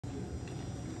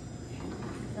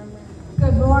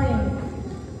Good morning.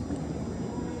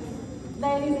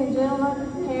 Ladies and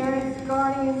gentlemen, parents,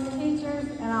 guardians, teachers,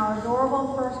 and our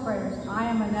adorable first graders. I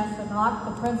am Vanessa Knock,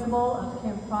 the principal of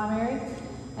Kemp Primary,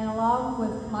 and along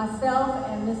with myself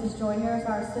and Mrs. Joy Harris,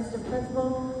 our assistant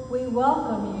principal, we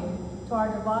welcome you to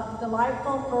our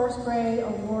delightful first grade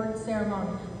award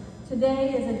ceremony.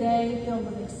 Today is a day filled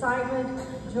with excitement,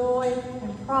 joy,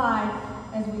 and pride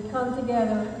as we come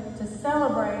together to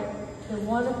celebrate the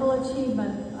wonderful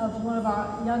achievement of one of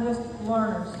our youngest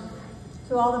learners.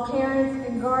 To all the parents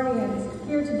and guardians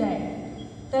here today,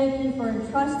 thank you for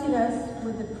entrusting us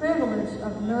with the privilege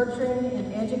of nurturing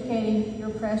and educating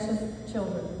your precious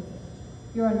children.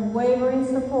 Your unwavering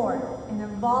support and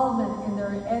involvement in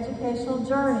their educational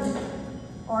journey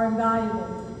are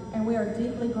invaluable, and we are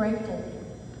deeply grateful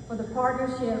for the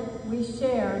partnership we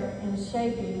share in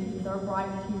shaping their bright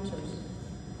futures.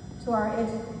 To our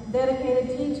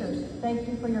dedicated teachers, thank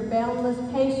you for your boundless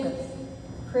patience,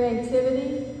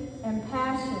 creativity, and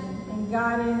passion in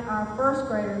guiding our first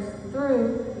graders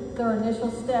through their initial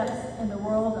steps in the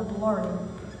world of learning.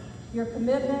 Your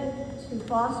commitment to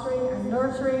fostering a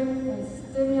nurturing and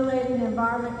stimulating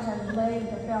environment has laid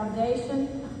the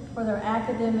foundation for their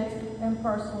academic and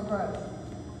personal growth.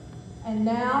 And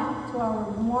now to our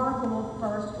remarkable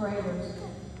first graders.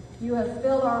 You have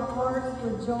filled our hearts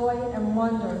with joy and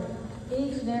wonder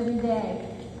each and every day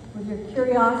with your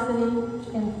curiosity,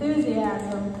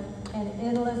 enthusiasm, and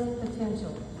endless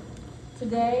potential.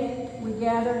 Today, we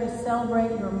gather to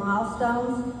celebrate your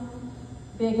milestones,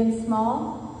 big and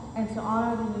small, and to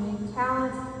honor the unique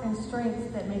talents and strengths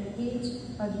that make each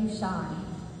of you shine.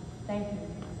 Thank you.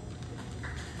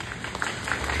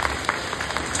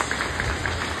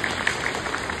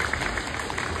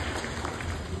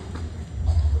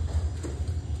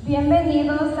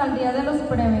 Bienvenidos al Día de los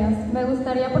Premios. Me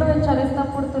gustaría aprovechar esta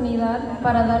oportunidad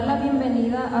para dar la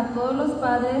bienvenida a todos los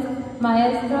padres,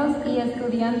 maestros y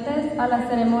estudiantes a la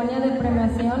ceremonia de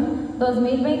premiación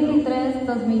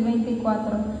 2023-2024.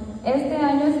 Este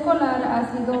año escolar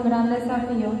ha sido un gran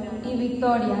desafío y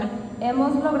victoria.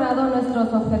 Hemos logrado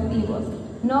nuestros objetivos,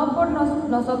 no por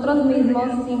nosotros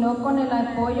mismos, sino con el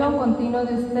apoyo continuo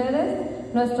de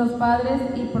ustedes, nuestros padres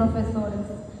y profesores.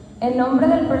 En nombre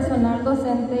del personal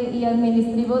docente y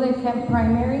administrativo de Kemp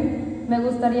Primary, me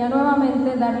gustaría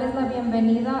nuevamente darles la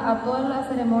bienvenida a toda la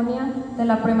ceremonia de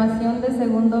la premiación de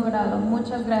segundo grado.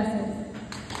 Muchas gracias.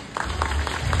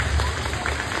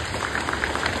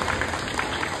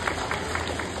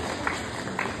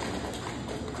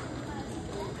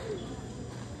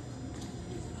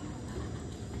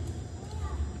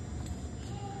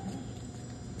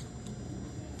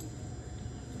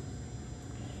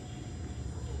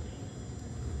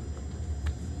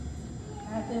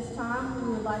 At this time, we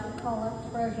would like to call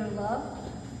up Treasure Love.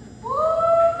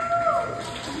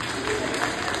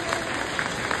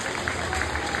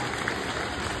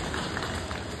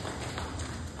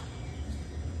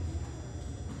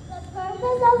 The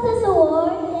purpose of this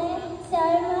award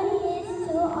ceremony is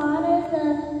to honor the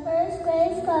first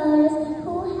grade scholars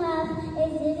who have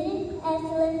exhibited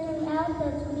excellence throughout the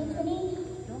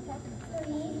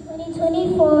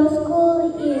 2023-2024 school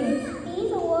year.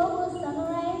 These awards will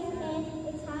summarize an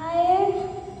entire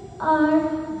hour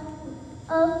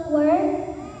of work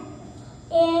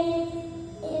and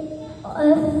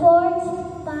efforts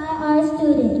by our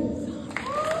students.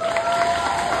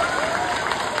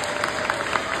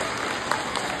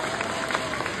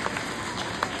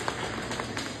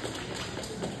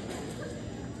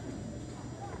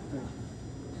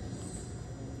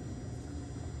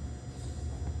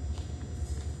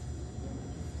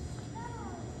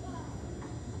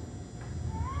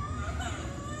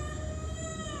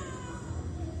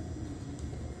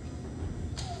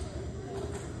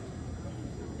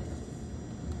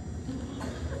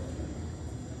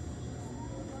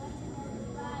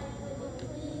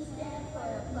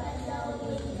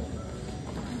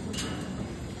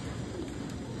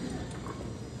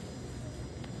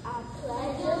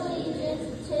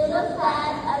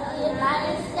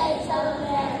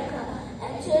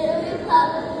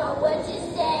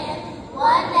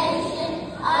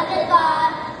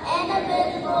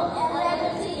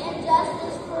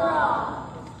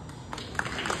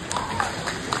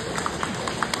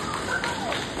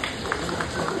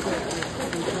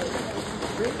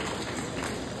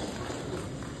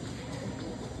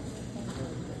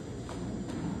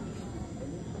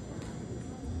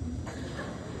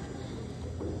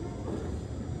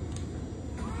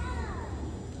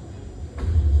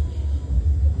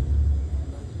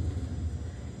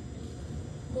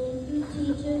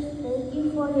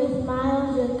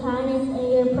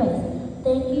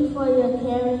 for your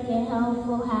caring and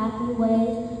helpful, happy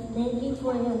ways. Thank you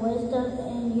for your wisdom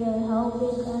and your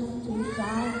helping us to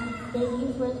shine. Thank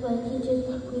you, first grade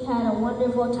teachers. We had a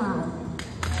wonderful time.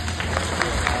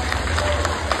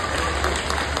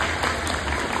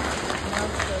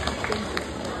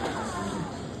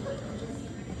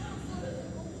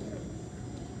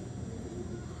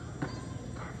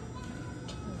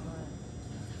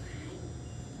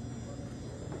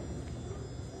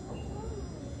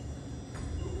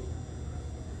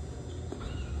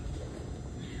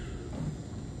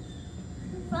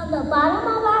 From the bottom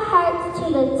of our hearts to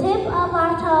the tip of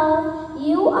our toes,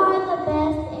 you are the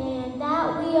best, and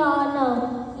that we all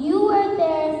know. You were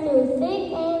there through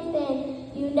thick and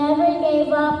thin. You never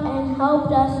gave up and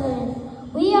helped us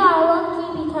win. We are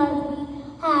lucky because we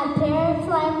have parents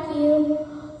like you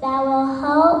that will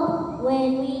help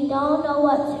when we don't know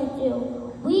what to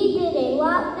do. We did a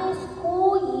lot this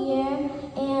school year,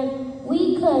 and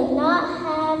we could not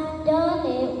have done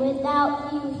it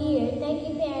without you here. Thank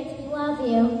you, parents. We love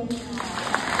you.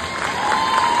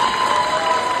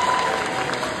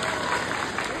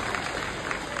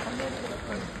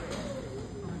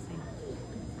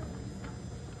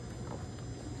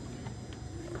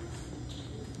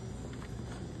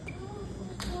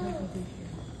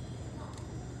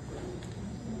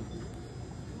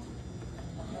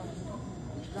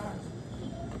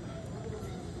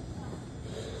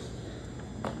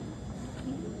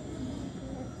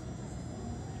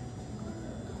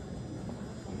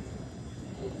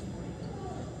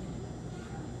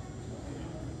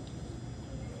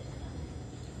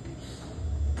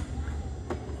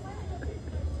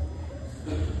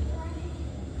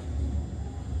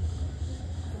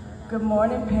 Good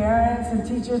morning, parents and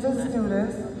teachers and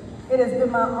students. It has been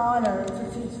my honor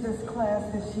to teach this class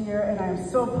this year, and I am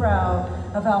so proud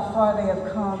of how far they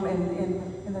have come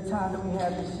in the time that we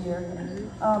have this year.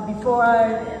 Before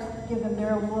I give them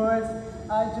their awards,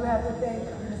 I do have to thank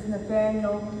Ms.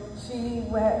 Nathaniel.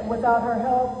 Without her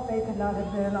help, they could not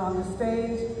have been on the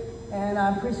stage, and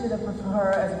I'm appreciative of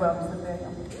her as well, Ms.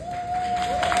 Nathaniel.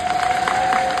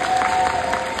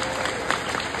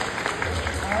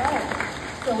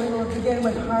 So we will begin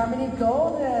with Harmony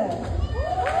Golden.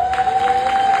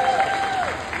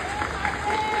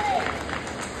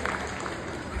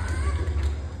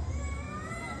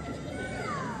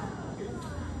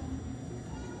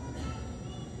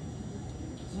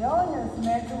 Jonas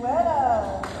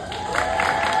Mantueta.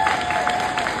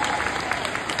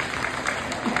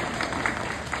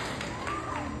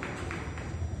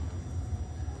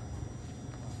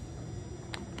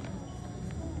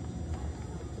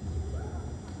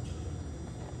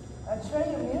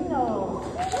 Atreya Munoz.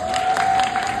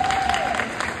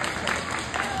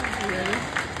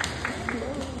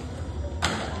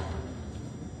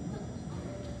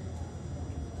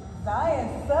 Zion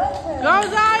Sutton. Go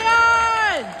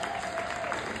Zion!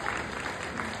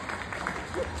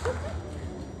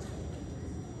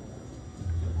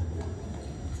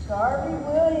 Garvey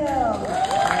Williams.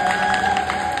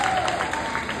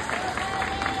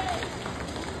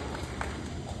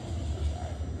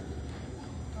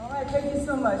 All right, thank you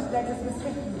so much. Next is Ms.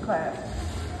 Hickman's class.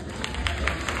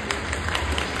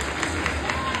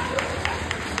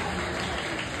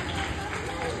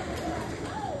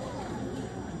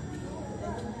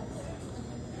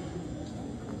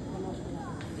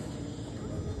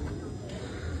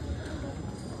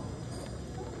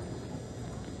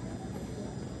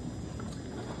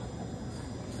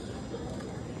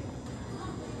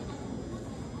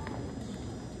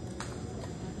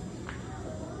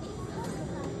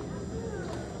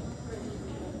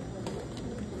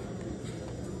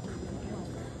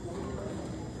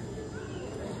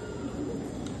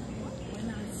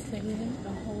 Singing the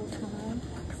whole time,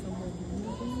 so we're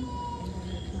moving, and then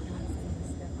the people are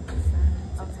step aside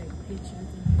to take pictures.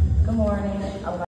 Good morning.